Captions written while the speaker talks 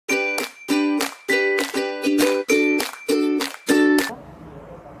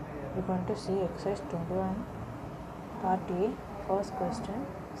going to see exercise 21 part A. First question,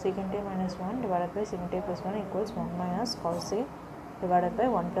 secant A minus 1 divided by secant A plus 1 equals 1 minus cos A divided by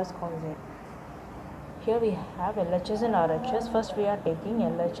 1 plus cos A. Here we have LHS and RHS. First we are taking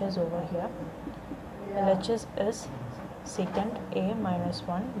LHS over here. LHS is secant A minus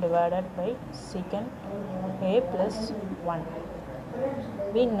 1 divided by secant A plus 1.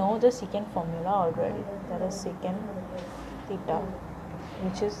 We know the secant formula already, that is secant theta,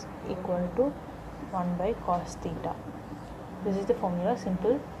 which is equal to 1 by cos theta. This is the formula,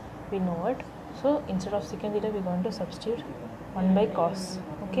 simple, we know it. So instead of secant theta we are going to substitute 1 by cos.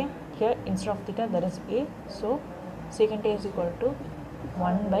 Okay, here instead of theta there is A, so secant A is equal to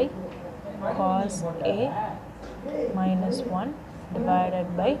 1 by cos A minus 1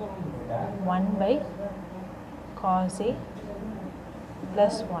 divided by 1 by cos A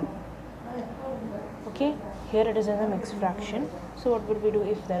plus 1. Okay, here it is in the mixed fraction. So what will we do?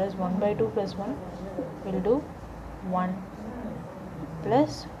 If there is 1 by 2 plus 1, we will do 1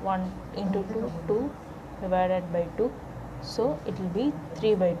 plus 1 into 2, 2 divided by 2. So it will be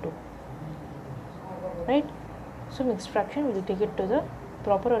 3 by 2. Right? So mixed fraction, we will take it to the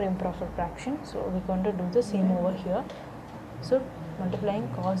proper or improper fraction. So we are going to do the same over here. So multiplying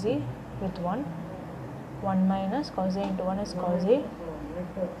cos A with 1 minus cos A into 1 is cos A,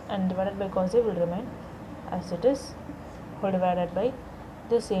 and divided by cos A will remain as it is, whole divided by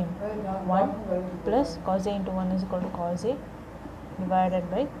the same 1 plus cos A into 1 is equal to cos A divided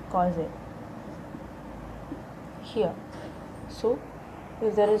by cos A here. So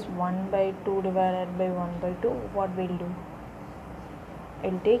if there is 1 by 2 divided by 1 by 2, what we will do?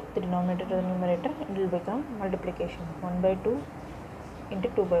 It will take the denominator to the numerator, it will become multiplication, 1 by 2 into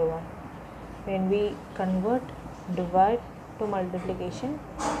 2 by 1. When we convert divide to multiplication,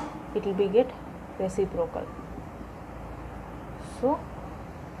 it will be get reciprocal. So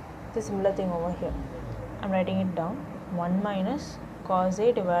the similar thing over here, I am writing it down, 1 minus cos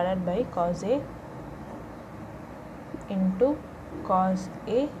A divided by cos A into cos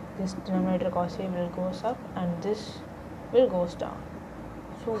A. This denominator cos A will goes up and this will goes down.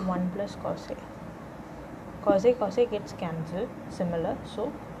 So 1 plus cos A. Cos A gets cancelled, similar.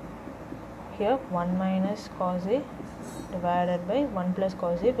 So here 1 minus cos A divided by 1 plus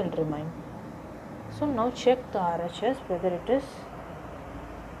cos A will remain. So now check the RHS whether it is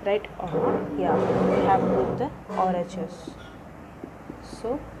right or not. Yeah, we have put the RHS.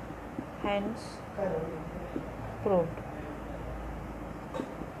 So hence proved.